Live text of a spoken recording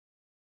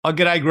Oh,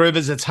 g'day,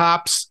 Groovers. It's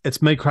Harps.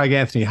 It's me, Craig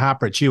Anthony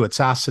Harper. It's you. It's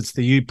us. It's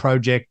the You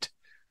Project.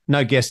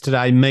 No guest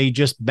today. Me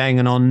just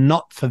banging on,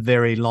 not for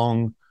very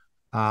long,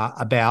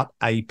 about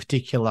a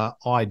particular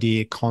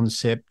idea,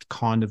 concept,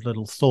 kind of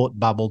little thought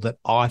bubble that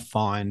I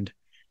find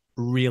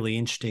really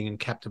interesting and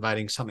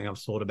captivating. Something I've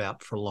thought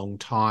about for a long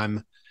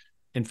time.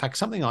 In fact,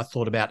 something I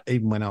thought about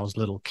even when I was a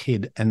little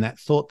kid. And that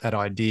thought, that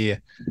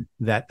idea,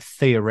 that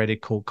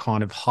theoretical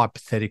kind of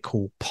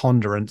hypothetical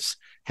ponderance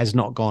has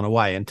not gone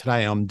away. And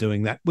today I'm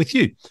doing that with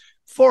you.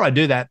 Before I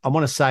do that, I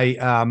want to say,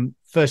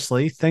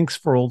 firstly, thanks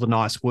for all the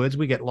nice words.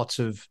 We get lots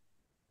of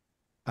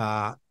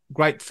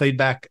great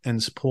feedback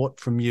and support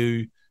from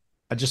you.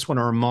 I just want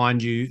to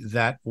remind you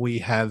that we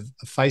have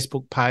a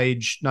Facebook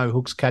page, No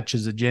Hooks,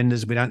 Catches,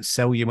 Agendas. We don't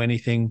sell you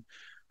anything.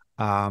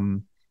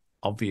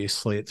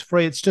 Obviously, it's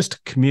free. It's just a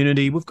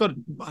community. We've got,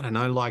 I don't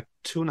know, like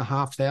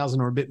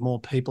 2,500 or a bit more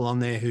people on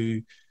there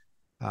who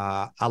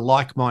are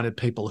like-minded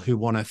people who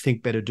want to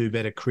think better, do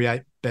better,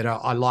 create better.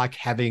 I like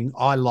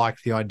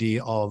the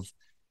idea of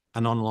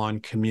an online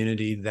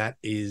community that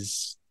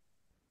is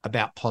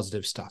about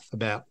positive stuff,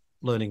 about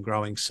learning,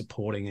 growing,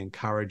 supporting,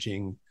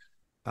 encouraging,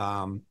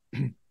 and,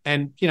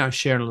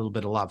 sharing a little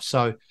bit of love.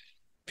 So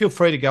feel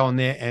free to go on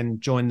there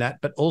and join that.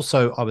 But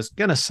also, I was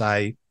going to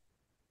say,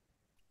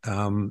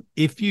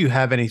 if you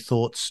have any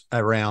thoughts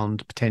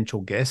around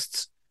potential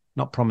guests,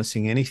 not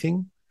promising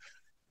anything,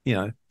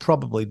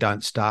 probably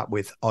don't start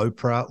with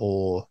Oprah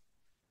or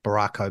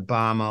Barack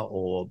Obama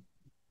or,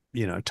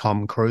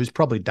 Tom Cruise.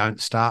 Probably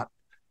don't start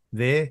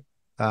there.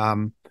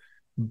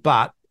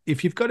 But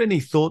if you've got any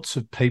thoughts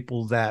of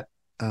people that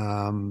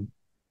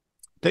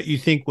you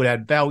think would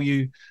add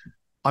value,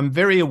 I'm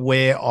very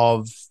aware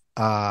of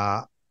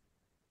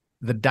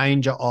the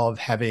danger of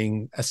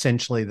having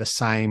essentially the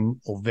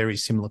same or very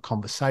similar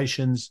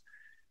conversations.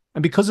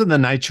 And because of the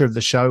nature of the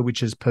show,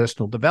 which is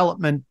personal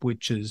development,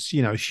 which is,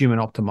 human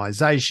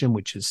optimization,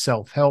 which is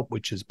self-help,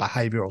 which is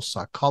behavioral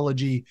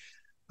psychology,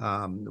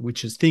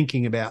 which is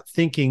thinking about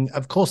thinking,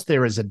 of course,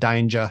 there is a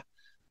danger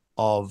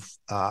of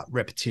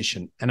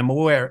repetition. And I'm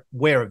aware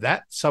of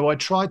that. So I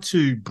try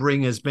to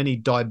bring as many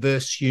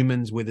diverse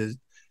humans with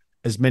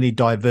as many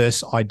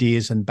diverse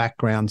ideas and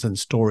backgrounds and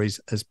stories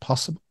as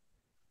possible.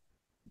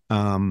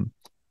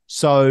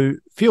 So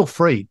feel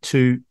free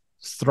to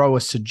throw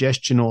a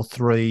suggestion or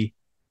three,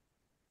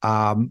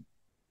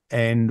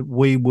 and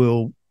we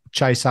will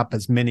chase up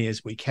as many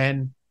as we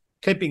can,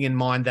 keeping in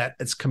mind that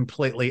it's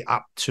completely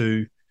up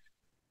to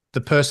the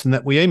person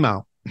that we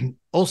email.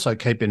 Also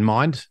keep in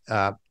mind,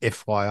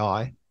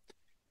 FYI,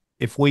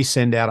 if we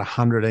send out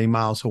 100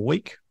 emails a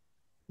week,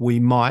 we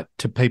might,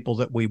 to people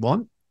that we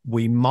want,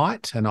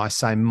 and I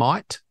say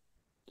might,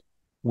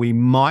 we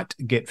might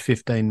get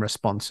 15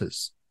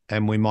 responses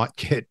and we might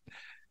get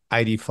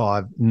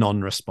 85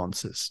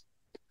 non-responses.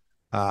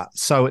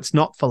 So it's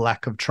not for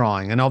lack of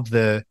trying. And of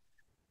the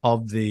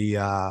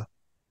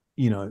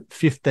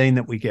 15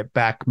 that we get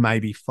back,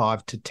 maybe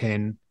 5 to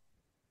 10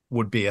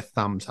 would be a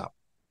thumbs up.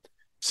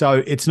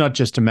 So it's not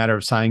just a matter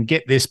of saying,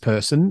 get this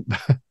person,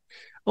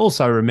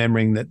 also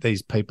remembering that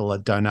these people are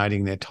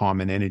donating their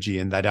time and energy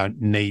and they don't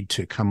need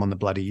to come on the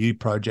bloody You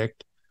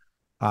Project.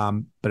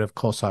 But of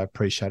course, I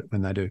appreciate it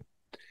when they do.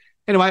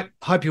 Anyway,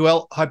 hope you're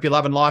well. Hope you're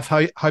loving life.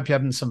 Hope you're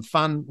having some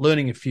fun,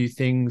 learning a few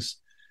things,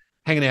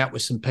 hanging out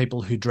with some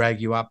people who drag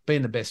you up,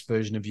 being the best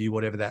version of you,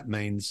 whatever that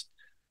means.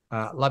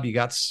 Love you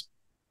guts.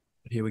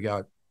 Here we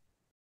go.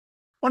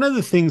 One of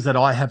the things that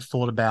I have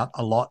thought about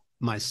a lot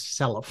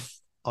myself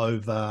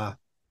over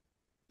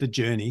the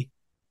journey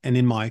and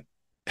in my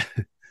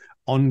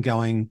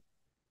ongoing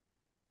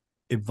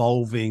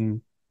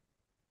evolving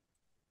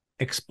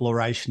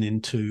exploration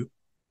into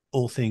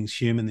all things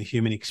human, the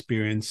human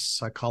experience,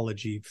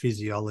 psychology,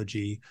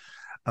 physiology,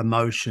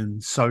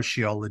 emotion,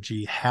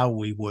 sociology, how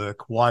we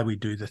work, why we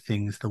do the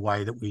things the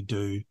way that we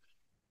do.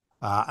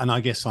 And I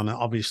guess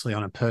obviously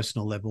on a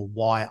personal level,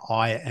 why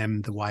I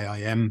am the way I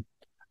am.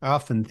 I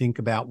often think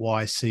about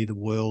why I see the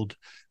world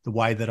the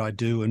way that I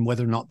do and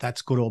whether or not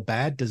that's good or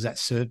bad. Does that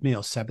serve me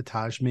or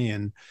sabotage me?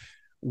 And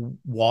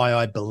why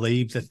I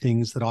believe the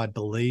things that I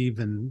believe,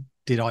 and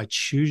did I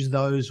choose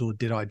those or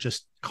did I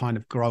just kind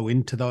of grow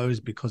into those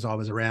because I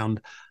was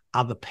around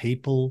other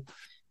people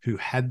who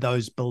had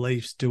those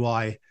beliefs? Do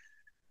I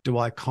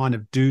kind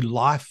of do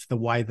life the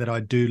way that I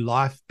do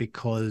life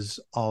because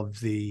of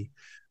the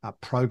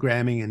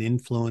programming and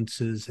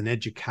influences and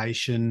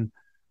education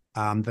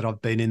that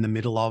I've been in the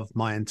middle of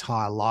my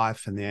entire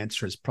life? And the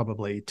answer is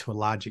probably to a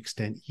large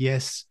extent,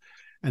 yes.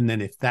 And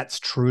then if that's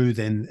true,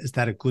 then is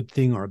that a good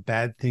thing or a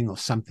bad thing or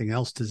something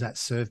else? Does that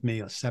serve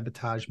me or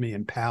sabotage me,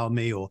 empower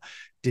me or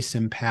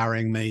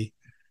disempowering me?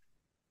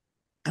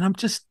 And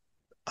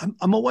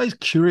I'm always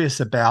curious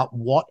about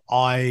what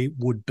I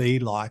would be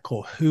like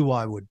or who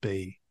I would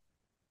be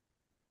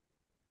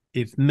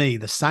if me,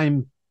 the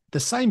same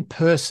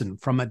person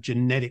from a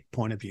genetic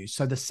point of view,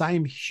 so the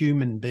same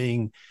human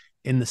being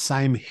in the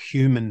same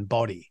human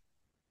body.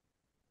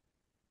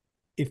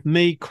 If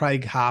me,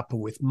 Craig Harper,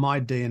 with my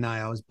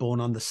DNA, I was born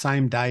on the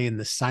same day, in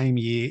the same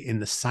year, in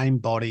the same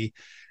body,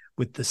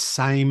 with the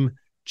same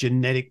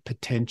genetic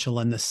potential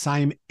and the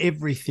same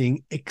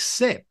everything,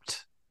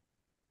 except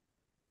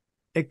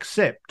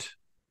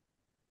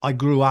I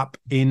grew up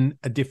in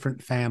a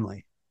different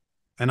family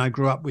and I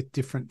grew up with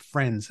different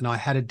friends and I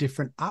had a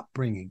different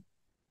upbringing.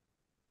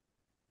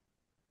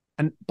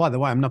 And by the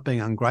way, I'm not being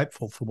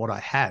ungrateful for what I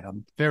had.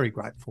 I'm very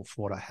grateful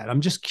for what I had.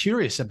 I'm just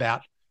curious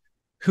about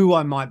who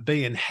I might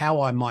be and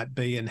how I might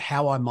be and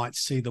how I might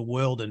see the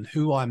world and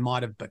who I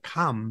might have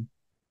become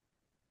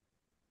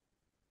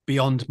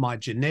beyond my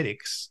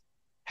genetics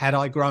had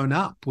I grown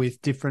up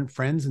with different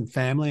friends and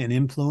family and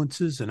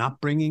influences and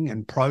upbringing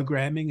and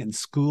programming and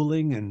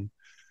schooling and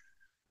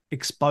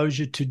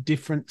exposure to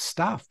different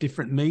stuff,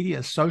 different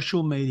media,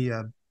 social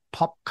media,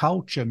 pop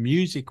culture,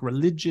 music,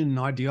 religion,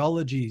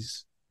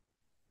 ideologies,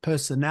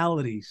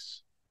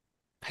 personalities,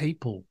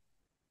 people.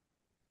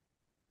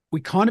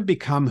 We kind of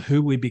become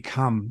who we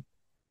become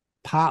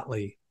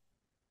partly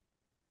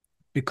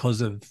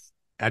because of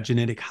our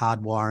genetic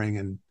hardwiring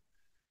and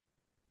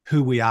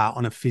who we are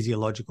on a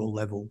physiological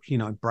level, you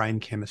know,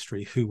 brain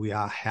chemistry, who we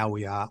are, how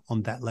we are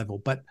on that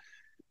level. But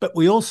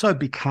we also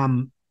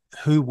become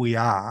who we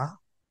are.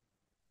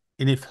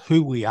 And if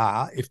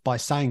by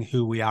saying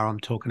who we are, I'm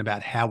talking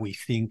about how we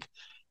think,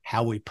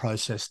 how we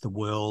process the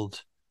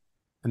world.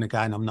 And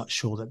again, I'm not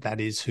sure that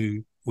is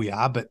who we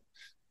are, but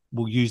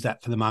we'll use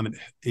that for the moment,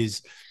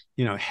 is,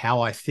 you know,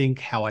 how I think,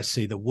 how I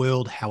see the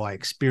world, how I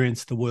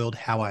experience the world,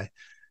 how I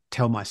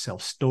tell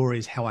myself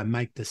stories, how I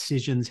make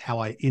decisions, how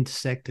I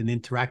intersect and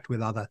interact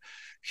with other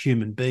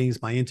human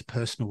beings, my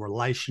interpersonal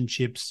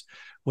relationships,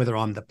 whether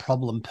I'm the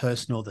problem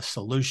person or the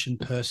solution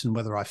person,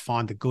 whether I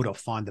find the good or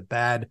find the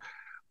bad,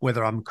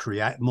 whether I'm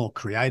more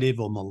creative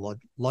or more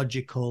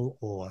logical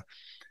or,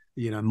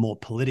 you know, more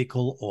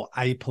political or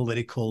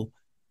apolitical,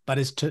 but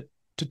is to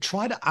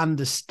try to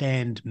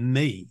understand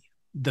me,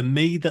 the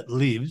me that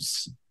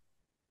lives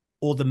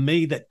or the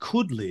me that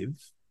could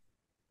live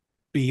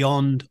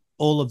beyond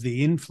all of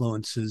the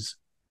influences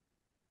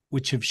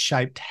which have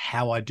shaped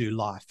how I do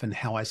life and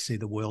how I see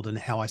the world and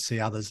how I see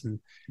others and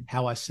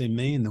how I see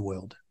me in the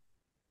world.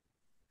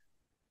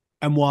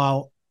 And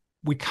while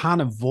we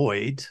can't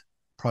avoid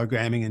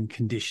programming and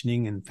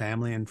conditioning and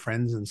family and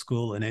friends and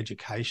school and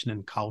education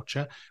and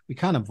culture, we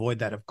can't avoid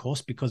that, of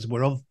course, because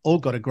we're all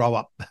got to grow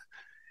up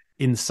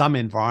in some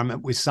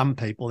environment with some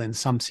people in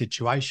some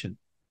situation.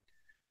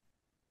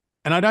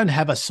 And I don't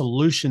have a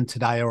solution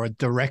today or a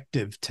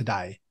directive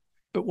today.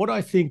 But what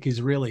I think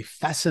is really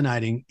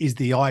fascinating is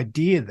the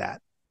idea that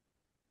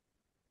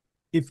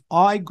if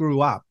I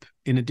grew up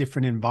in a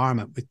different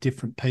environment with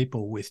different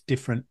people, with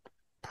different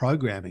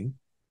programming,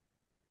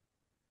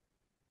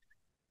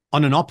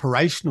 on an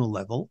operational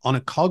level, on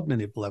a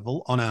cognitive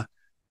level, on a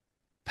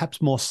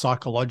perhaps more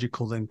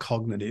psychological than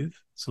cognitive,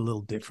 it's a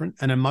little different,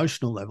 an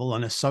emotional level,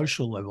 on a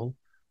social level,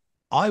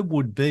 I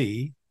would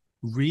be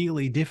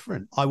really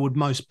different. I would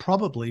most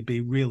probably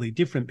be really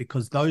different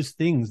because those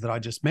things that I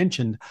just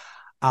mentioned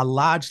are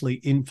largely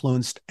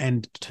influenced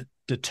and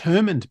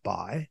determined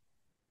by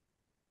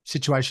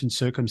situation,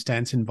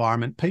 circumstance,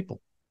 environment,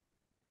 people.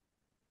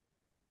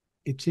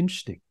 It's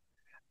interesting.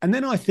 And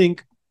then I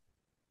think,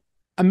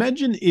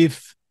 imagine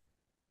if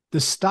the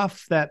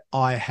stuff that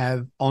I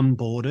have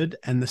onboarded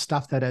and the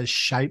stuff that has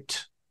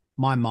shaped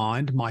my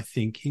mind, my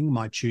thinking,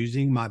 my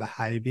choosing, my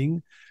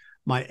behaving,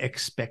 my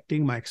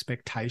expecting, my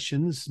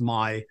expectations,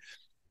 my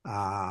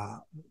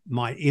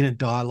inner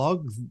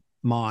dialogue,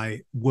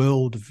 my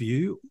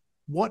worldview.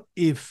 What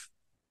if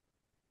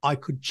I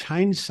could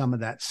change some of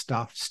that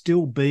stuff,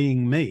 still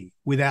being me,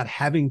 without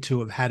having to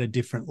have had a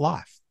different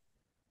life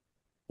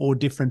or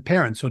different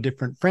parents or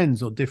different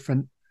friends or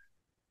different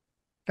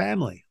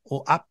family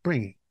or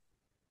upbringing?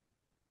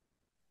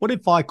 What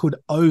if I could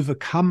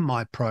overcome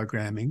my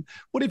programming?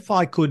 What if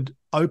I could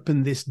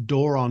open this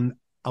door on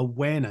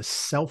awareness,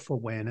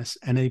 self-awareness,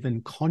 and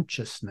even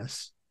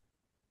consciousness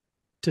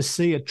to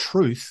see a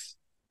truth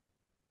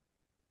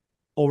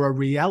or a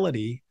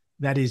reality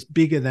that is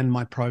bigger than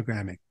my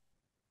programming?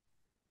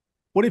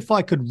 What if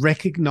I could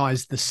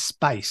recognize the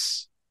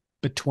space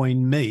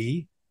between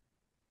me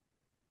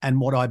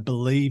and what I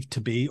believe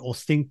to be or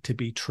think to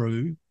be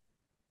true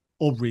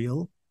or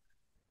real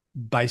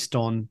based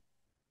on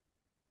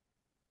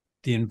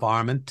the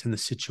environment and the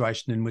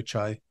situation in which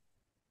I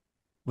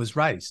was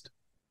raised?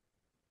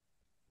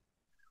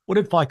 What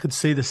if I could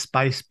see the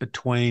space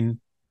between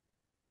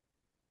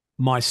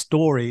my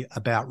story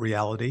about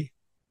reality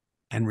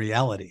and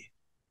reality?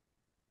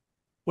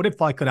 What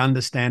if I could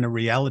understand a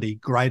reality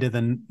greater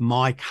than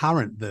my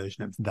current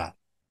version of that?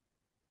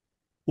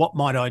 What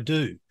might I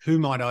do? Who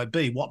might I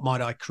be? What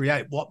might I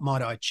create? What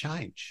might I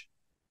change?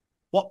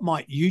 What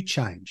might you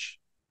change?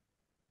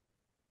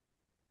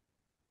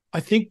 I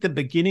think the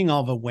beginning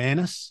of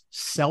awareness,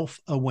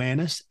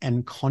 self-awareness,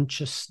 and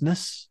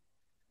consciousness,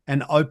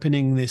 and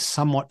opening this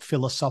somewhat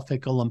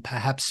philosophical and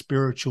perhaps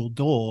spiritual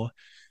door,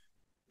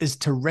 is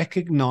to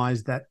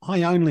recognize that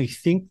I only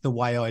think the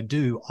way I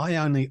do. I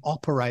only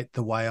operate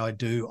the way I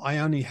do. I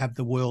only have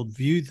the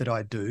worldview that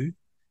I do,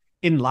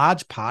 in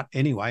large part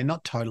anyway,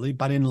 not totally,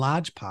 but in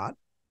large part,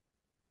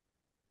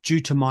 due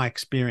to my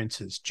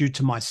experiences, due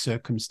to my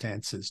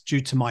circumstances,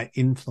 due to my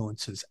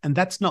influences. And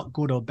that's not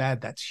good or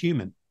bad, that's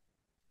human.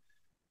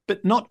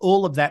 But not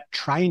all of that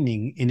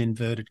training, in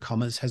inverted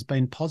commas, has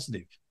been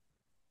positive.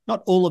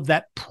 Not all of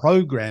that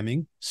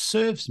programming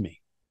serves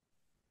me.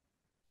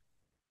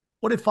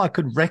 What if I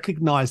could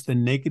recognize the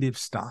negative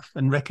stuff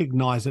and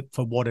recognize it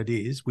for what it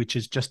is, which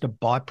is just a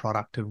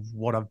byproduct of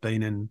what I've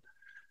been in,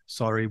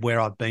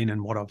 where I've been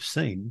and what I've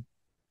seen,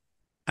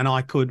 and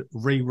I could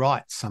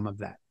rewrite some of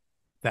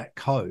that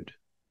code,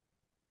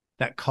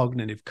 that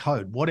cognitive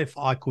code? What if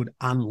I could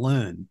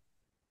unlearn?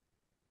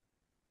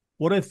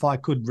 What if I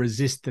could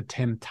resist the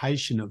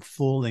temptation of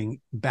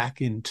falling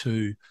back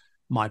into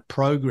my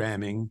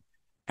programming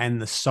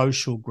and the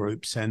social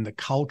groups and the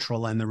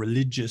cultural and the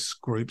religious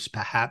groups,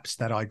 perhaps,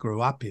 that I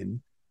grew up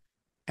in,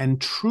 and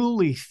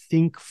truly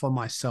think for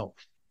myself?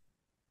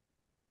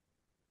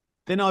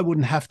 Then I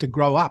wouldn't have to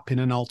grow up in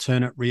an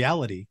alternate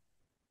reality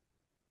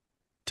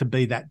to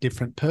be that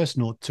different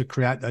person, or to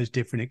create those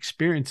different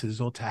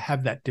experiences, or to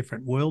have that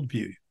different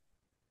worldview.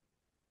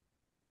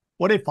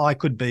 What if I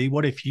could be,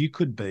 what if you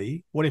could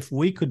be, what if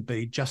we could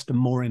be just a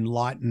more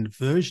enlightened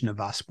version of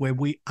us, where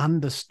we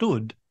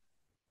understood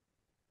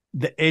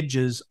the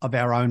edges of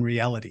our own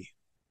reality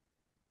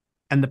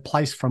and the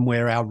place from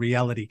where our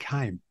reality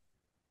came?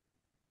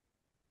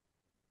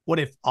 What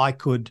if I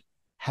could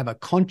have a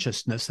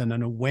consciousness and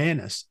an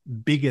awareness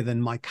bigger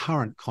than my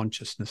current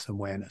consciousness and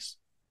awareness?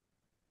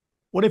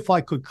 What if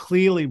I could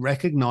clearly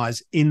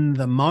recognize in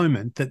the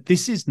moment that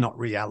this is not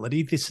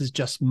reality, this is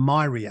just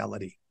my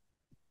reality?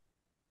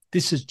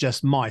 This is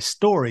just my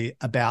story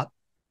about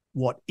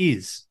what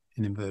is,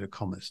 in inverted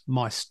commas,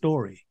 my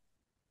story.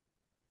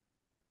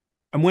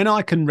 And when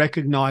I can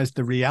recognize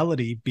the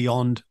reality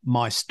beyond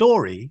my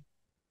story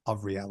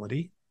of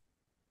reality,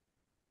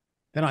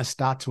 then I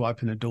start to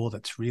open a door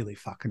that's really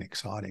fucking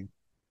exciting.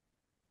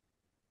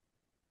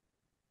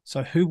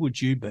 So who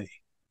would you be?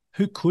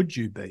 Who could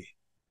you be?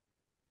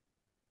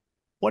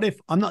 What if,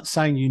 I'm not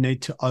saying you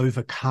need to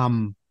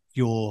overcome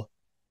your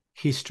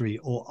history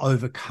or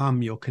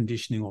overcome your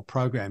conditioning or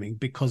programming,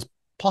 because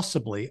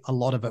possibly a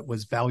lot of it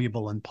was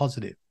valuable and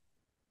positive,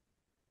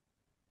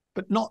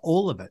 but not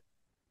all of it.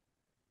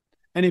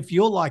 And if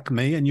you're like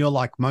me and you're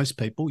like most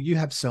people, you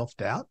have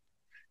self-doubt,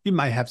 you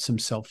may have some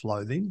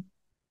self-loathing,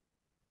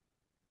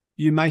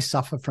 you may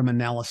suffer from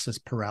analysis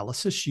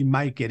paralysis, you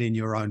may get in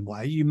your own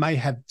way, you may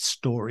have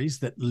stories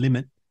that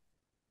limit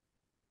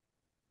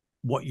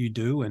what you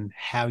do and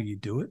how you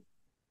do it.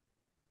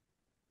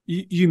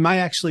 You may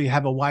actually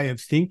have a way of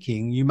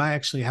thinking, you may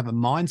actually have a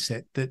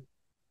mindset that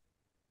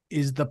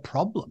is the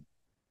problem.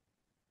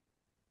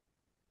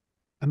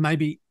 And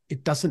maybe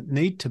it doesn't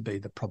need to be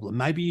the problem.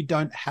 Maybe you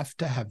don't have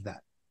to have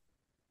that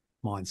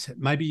mindset.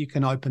 Maybe you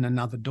can open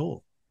another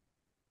door.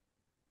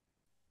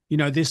 You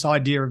know, this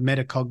idea of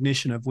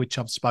metacognition, of which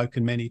I've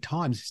spoken many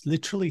times, is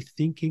literally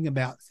thinking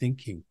about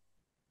thinking.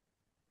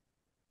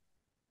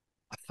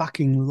 I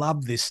fucking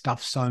love this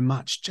stuff so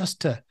much.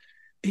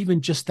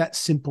 Even just that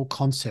simple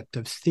concept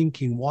of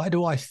thinking. Why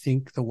do I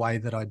think the way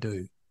that I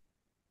do?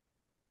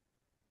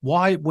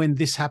 Why, when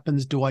this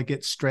happens, do I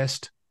get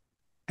stressed?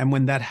 And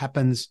when that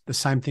happens, the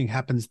same thing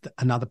happens,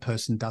 another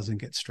person doesn't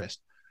get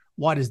stressed.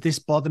 Why does this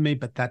bother me,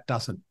 but that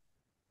doesn't?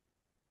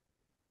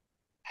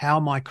 How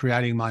am I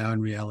creating my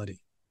own reality?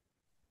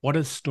 What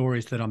are the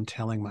stories that I'm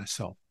telling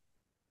myself?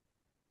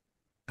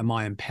 Am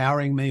I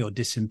empowering me or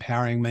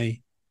disempowering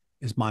me?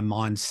 Is my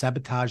mind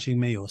sabotaging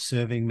me or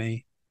serving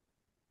me?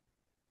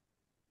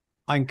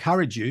 I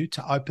encourage you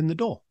to open the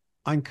door.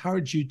 I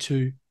encourage you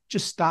to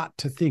just start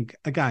to think.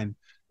 Again,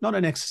 not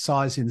an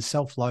exercise in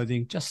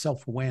self-loathing, just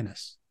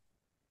self-awareness.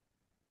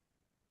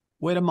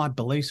 Where do my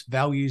beliefs,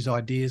 values,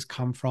 ideas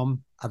come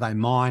from? Are they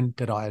mine?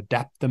 Did I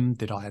adapt them?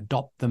 Did I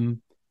adopt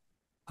them?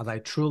 Are they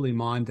truly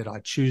mine? Did I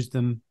choose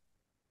them?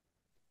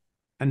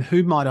 And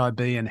who might I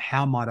be and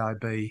how might I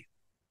be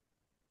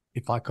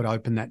if I could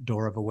open that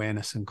door of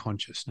awareness and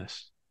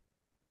consciousness?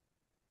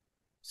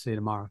 See you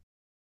tomorrow.